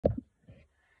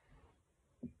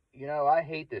I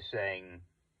hate this saying,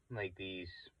 like these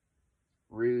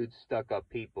rude, stuck up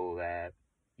people that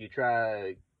you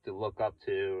try to look up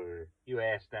to, or you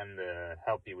ask them to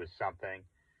help you with something,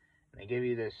 and they give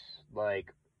you this, like,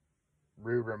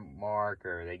 rude remark,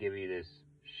 or they give you this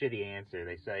shitty answer.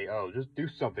 They say, oh, just do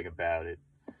something about it.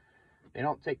 They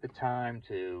don't take the time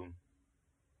to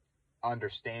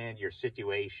understand your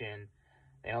situation.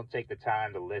 They don't take the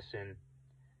time to listen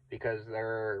because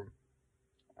they're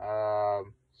uh,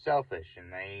 selfish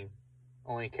and they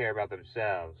only care about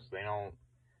themselves. They don't.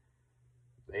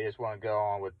 They just want to go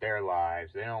on with their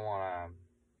lives. They don't want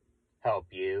to help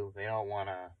you. They don't want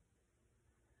to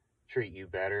treat you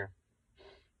better.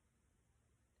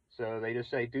 So they just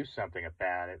say, do something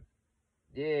about it.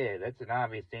 Yeah, that's an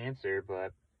obvious answer,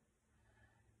 but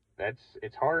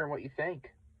it's harder than what you think.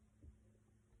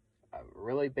 A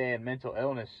really bad mental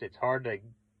illness, it's hard to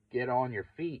get on your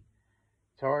feet.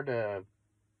 It's hard to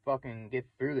fucking get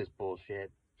through this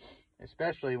bullshit,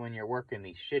 especially when you're working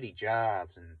these shitty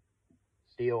jobs and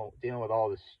dealing with all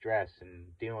this stress and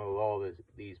dealing with all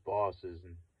these bosses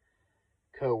and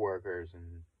coworkers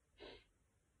and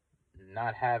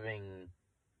not having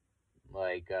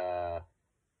like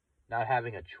not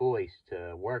having a choice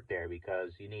to work there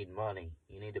because you need money.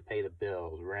 You need to pay the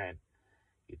bills, rent,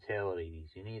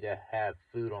 utilities. You need to have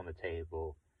food on the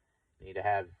table. You need to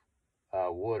have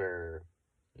water.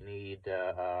 You need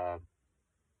to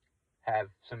have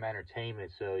some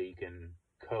entertainment so you can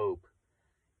cope.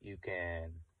 You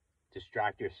can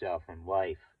distract yourself from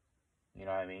life. You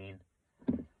know what I mean?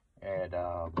 And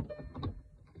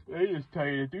they just tell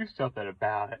you to do something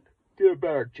about it. Get a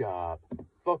better job.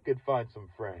 Fucking find some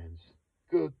friends.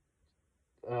 Go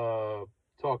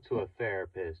talk to a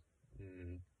therapist.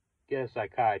 And get a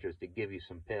psychiatrist to give you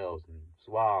some pills and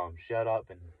swallow them. Shut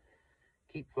up and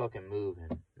keep fucking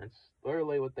moving. That's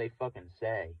literally what they fucking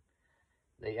say.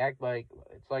 They act like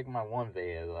it's like my one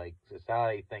video. Like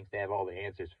society thinks they have all the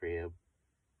answers for you.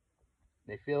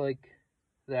 They feel like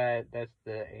that's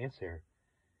the answer.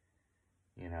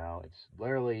 It's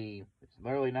literally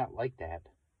not like that.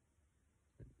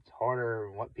 It's harder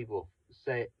than what people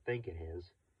think it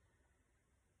is.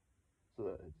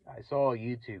 So I saw a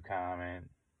YouTube comment.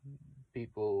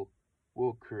 People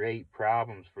will create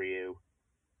problems for you,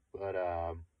 but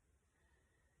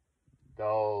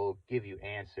they'll give you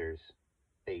answers.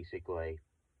 Basically,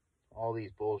 all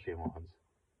these bullshit ones,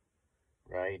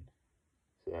 right?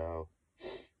 So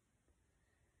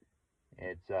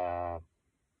it's uh,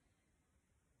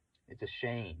 it's a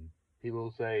shame.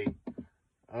 People say,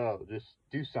 "Oh, just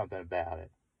do something about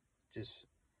it." Just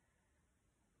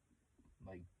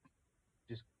like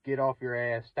just get off your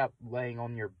ass, stop laying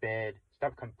on your bed,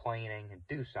 stop complaining, and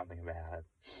do something about it.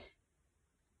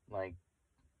 Like,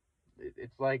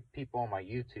 it's like people on my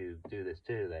YouTube do this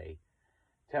too. They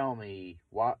tell me,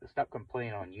 stop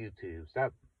complaining on YouTube,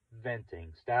 stop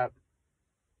venting, stop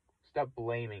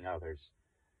blaming others.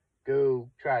 Go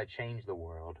try to change the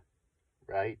world,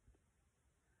 right?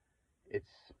 It's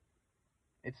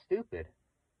it's stupid.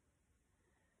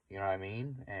 You know what I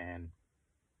mean? And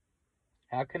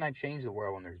how can I change the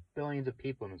world when there's billions of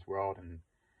people in this world and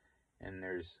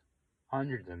there's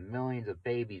hundreds of millions of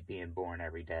babies being born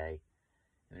every day?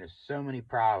 And there's so many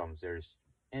problems. There's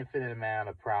infinite amount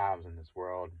of problems in this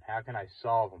world. How can I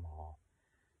solve them all?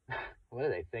 What do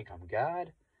they think? I'm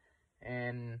God?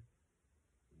 And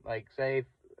like, say if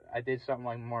I did something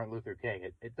like Martin Luther King,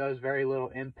 it does very little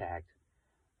impact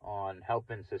on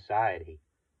helping society.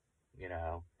 You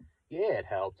know, yeah, it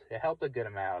helped. It helped a good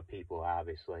amount of people,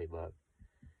 obviously, but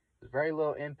there's very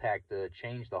little impact to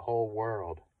change the whole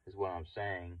world, is what I'm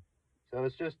saying. So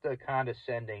it's just a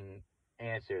condescending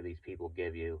answer these people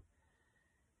give you,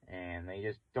 and they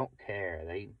just don't care.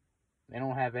 They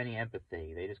don't have any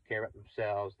empathy. They just care about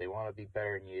themselves. They want to be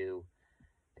better than you.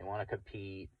 They want to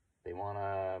compete. They want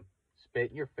to spit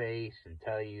in your face and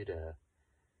tell you to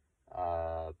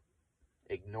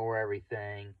ignore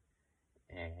everything.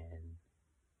 And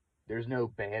there's no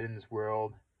bad in this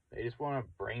world. They just want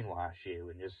to brainwash you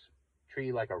and just treat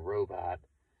you like a robot.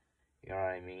 You know what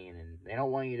I mean? And they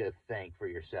don't want you to think for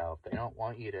yourself. They don't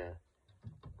want you to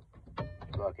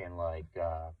fucking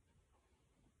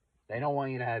they don't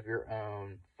want you to have your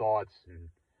own thoughts and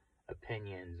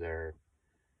opinions, or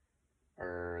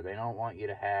they don't want you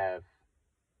to have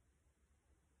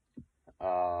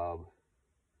uh,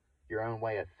 your own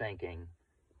way of thinking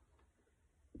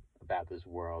about this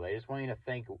world. They just want you to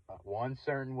think one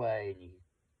certain way,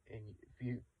 and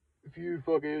if you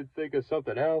fucking think of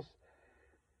something else,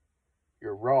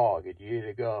 you're wrong, and you need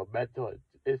to go to a mental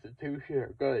institution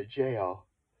or go to jail.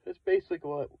 That's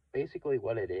basically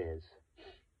what it is,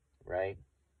 right?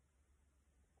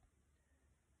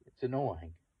 It's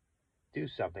annoying. Do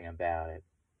something about it,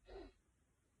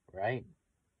 right?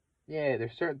 Yeah,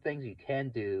 there's certain things you can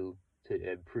do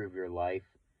to improve your life.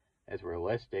 As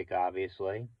realistic,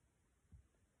 obviously.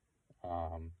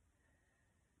 Um,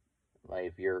 like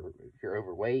if you're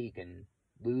overweight, you can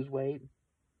lose weight.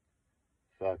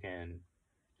 Fucking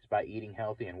just by eating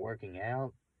healthy and working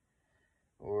out.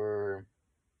 Or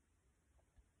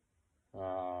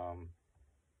um,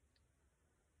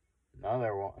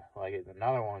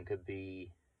 another one could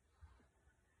be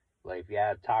like if you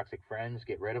have toxic friends,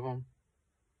 get rid of them.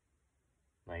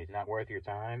 Like it's not worth your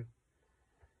time.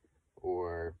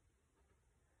 Or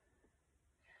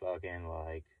fucking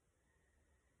like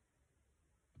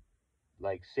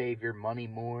save your money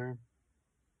more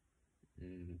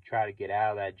and try to get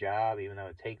out of that job even though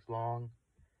it takes long.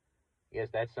 I guess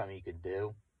that's something you could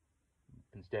do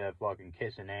instead of fucking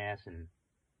kissing ass and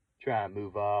trying to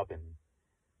move up and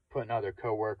putting other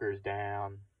coworkers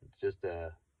down just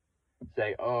to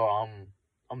say, "Oh,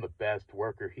 I'm the best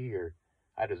worker here.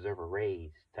 I deserve a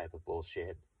raise," type of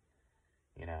bullshit,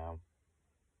 you know.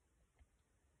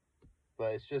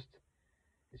 But it's just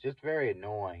very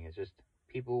annoying. It's just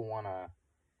people want to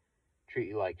treat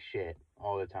you like shit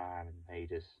all the time, and they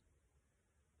just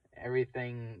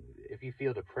everything. If you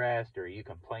feel depressed or you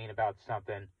complain about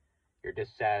something, you're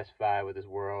dissatisfied with this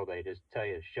world, they just tell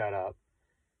you to shut up,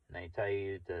 and they tell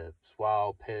you to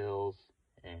swallow pills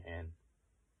and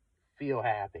feel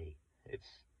happy. It's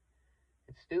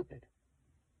stupid.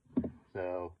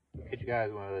 So, catch you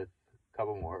guys with a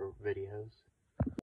couple more videos.